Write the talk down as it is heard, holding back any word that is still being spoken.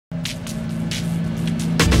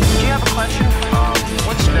a question?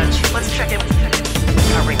 What's next? Let's check in.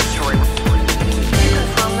 Covering the story. Can you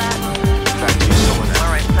confirm that? Back to you, someone.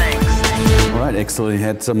 All right, thanks. All right, excellent. You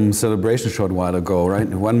had some celebration a short while ago, right?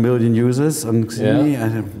 1 million users on XeeMe. Yeah. I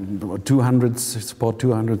have 200, support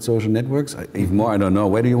 200 social networks. Even more, I don't know.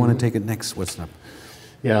 Where do you want to take it next? What's up?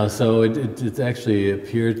 Yeah, so it actually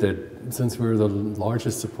appeared that since we're the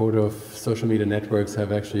largest supporter of social media networks,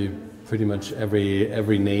 have actually pretty much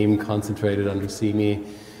every name concentrated under XeeMe.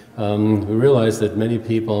 We realized that many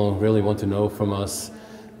people really want to know from us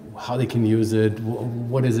how they can use it,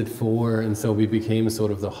 what is it for, and so we became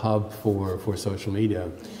sort of the hub for social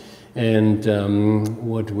media. And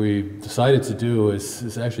what we decided to do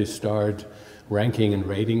is actually start ranking and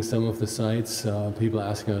rating some of the sites. People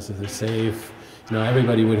asking us, is it safe? You know,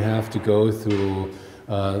 everybody would have to go through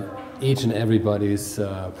each and everybody's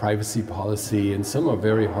privacy policy, and some are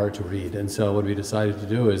very hard to read. And so what we decided to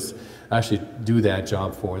do is actually do that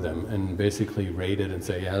job for them and basically rate it and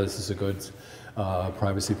say, yeah, this is a good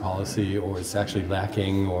privacy policy, or it's actually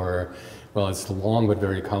lacking, or, well, it's long but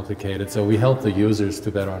very complicated. So we help the users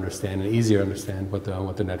to better understand and easier understand what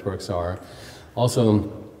the networks are.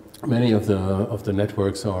 Also, many of the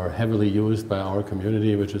networks are heavily used by our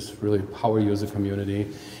community, which is really power user community,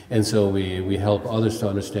 and so we help others to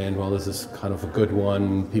understand, well, this is kind of a good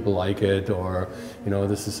one, people like it, or, you know,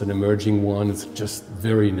 this is an emerging one, it's just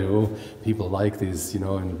very new, people like these, you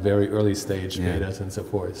know, in very early stage betas and so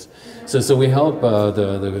forth. So we help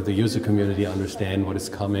the user community understand what is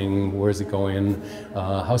coming, where is it going,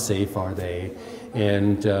 how safe are they,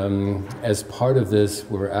 and as part of this,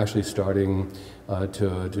 we're actually starting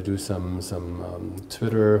to do some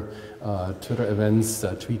Twitter events,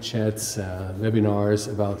 tweet chats,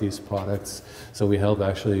 webinars about these products. So we help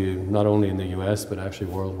actually not only in the US but actually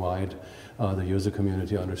worldwide the user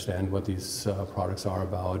community understand what these products are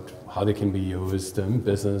about, how they can be used in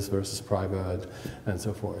business versus private, and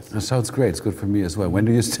so forth. That sounds great. It's good for me as well. When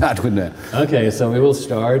do you start with that? Okay, so we will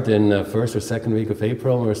start in the first or second week of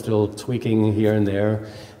April. We're still tweaking here and there.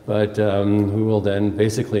 But we will then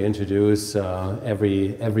basically introduce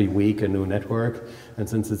every week a new network, and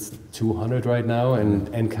since it's 200 right now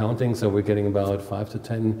and counting, so we're getting about 5 to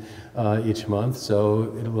 10 each month.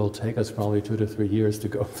 So it will take us probably 2 to 3 years to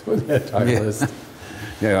go through the entire list.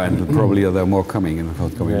 Yeah, and probably there are more coming. And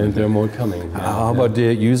there are more coming. How about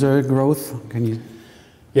the user growth? Can you?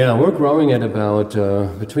 Yeah, we're growing at about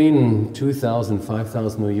between 2,000 and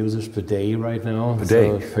 5,000 new users per day right now. Per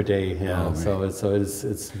day? So, per day, yeah. Oh, so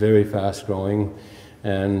it's very fast growing,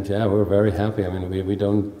 and yeah, we're very happy. I mean, we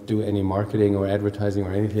don't do any marketing or advertising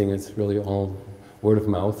or anything. It's really all word of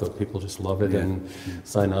mouth. So people just love it and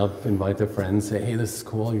sign up, invite their friends, say, hey, this is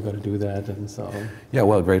cool, you got to do that, and so. Yeah,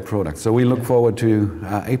 well, great product. So we look forward to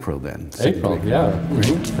April then. April, yeah. Great.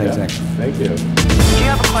 Thanks, yeah. Action. Thank you. Do you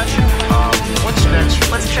have a question?